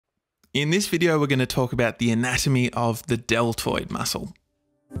In this video, we're going to talk about the anatomy of the deltoid muscle.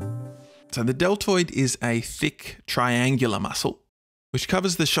 So the deltoid is a thick triangular muscle, which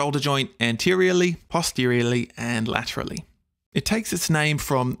covers the shoulder joint anteriorly, posteriorly, and laterally. It takes its name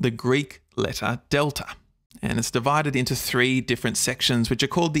from the Greek letter delta, and it's divided into 3 different sections, which are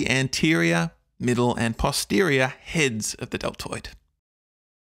called the anterior, middle, and posterior heads of the deltoid.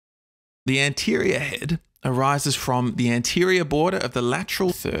 The anterior head arises from the anterior border of the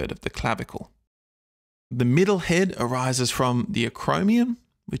lateral third of the clavicle. The middle head arises from the acromion,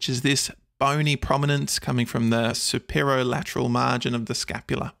 which is this bony prominence coming from the superolateral margin of the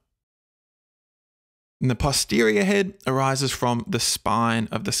scapula. And the posterior head arises from the spine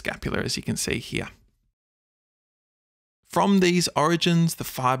of the scapula, as you can see here. From these origins, the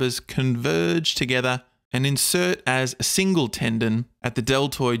fibers converge together and insert as a single tendon at the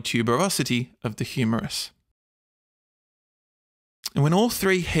deltoid tuberosity of the humerus. And when all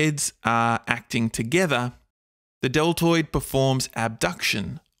 3 heads are acting together, the deltoid performs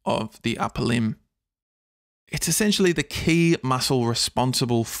abduction of the upper limb. It's essentially the key muscle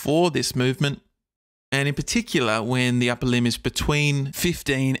responsible for this movement, and in particular when the upper limb is between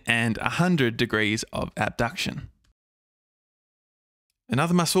 15 and 100 degrees of abduction.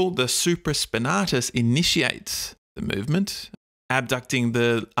 Another muscle, the supraspinatus, initiates the movement, abducting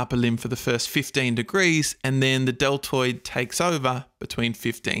the upper limb for the first 15 degrees, and then the deltoid takes over between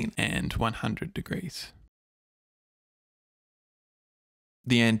 15 and 100 degrees.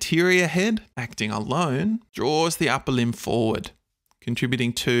 The anterior head, acting alone, draws the upper limb forward,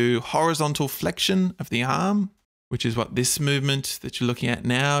 contributing to horizontal flexion of the arm, which is what this movement that you're looking at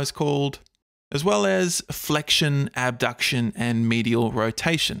now is called, as well as flexion, abduction, and medial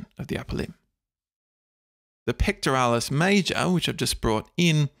rotation of the upper limb. The pectoralis major, which I've just brought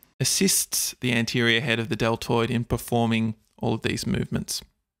in, assists the anterior head of the deltoid in performing all of these movements.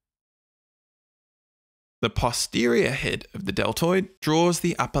 The posterior head of the deltoid draws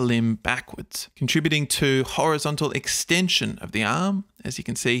the upper limb backwards, contributing to horizontal extension of the arm, as you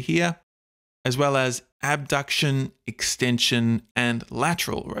can see here, as well as abduction, extension, and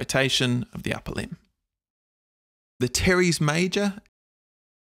lateral rotation of the upper limb. The teres major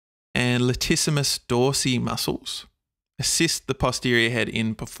and latissimus dorsi muscles assist the posterior head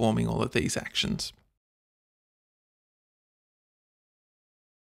in performing all of these actions.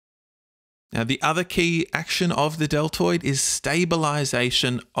 Now, the other key action of the deltoid is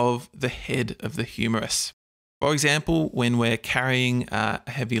stabilization of the head of the humerus. For example, when we're carrying a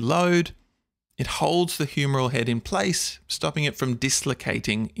heavy load, it holds the humeral head in place, stopping it from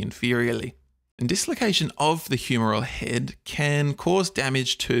dislocating inferiorly. And dislocation of the humeral head can cause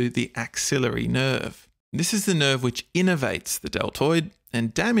damage to the axillary nerve. This is the nerve which innervates the deltoid,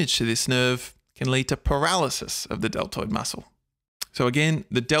 and damage to this nerve can lead to paralysis of the deltoid muscle. So again,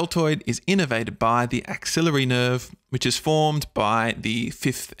 the deltoid is innervated by the axillary nerve, which is formed by the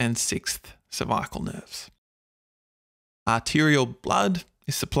 5th and 6th cervical nerves. Arterial blood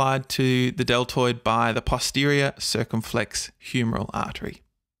is supplied to the deltoid by the posterior circumflex humeral artery.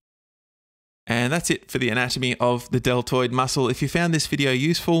 And that's it for the anatomy of the deltoid muscle. If you found this video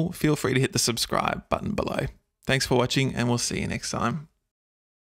useful, feel free to hit the subscribe button below. Thanks for watching, and we'll see you next time.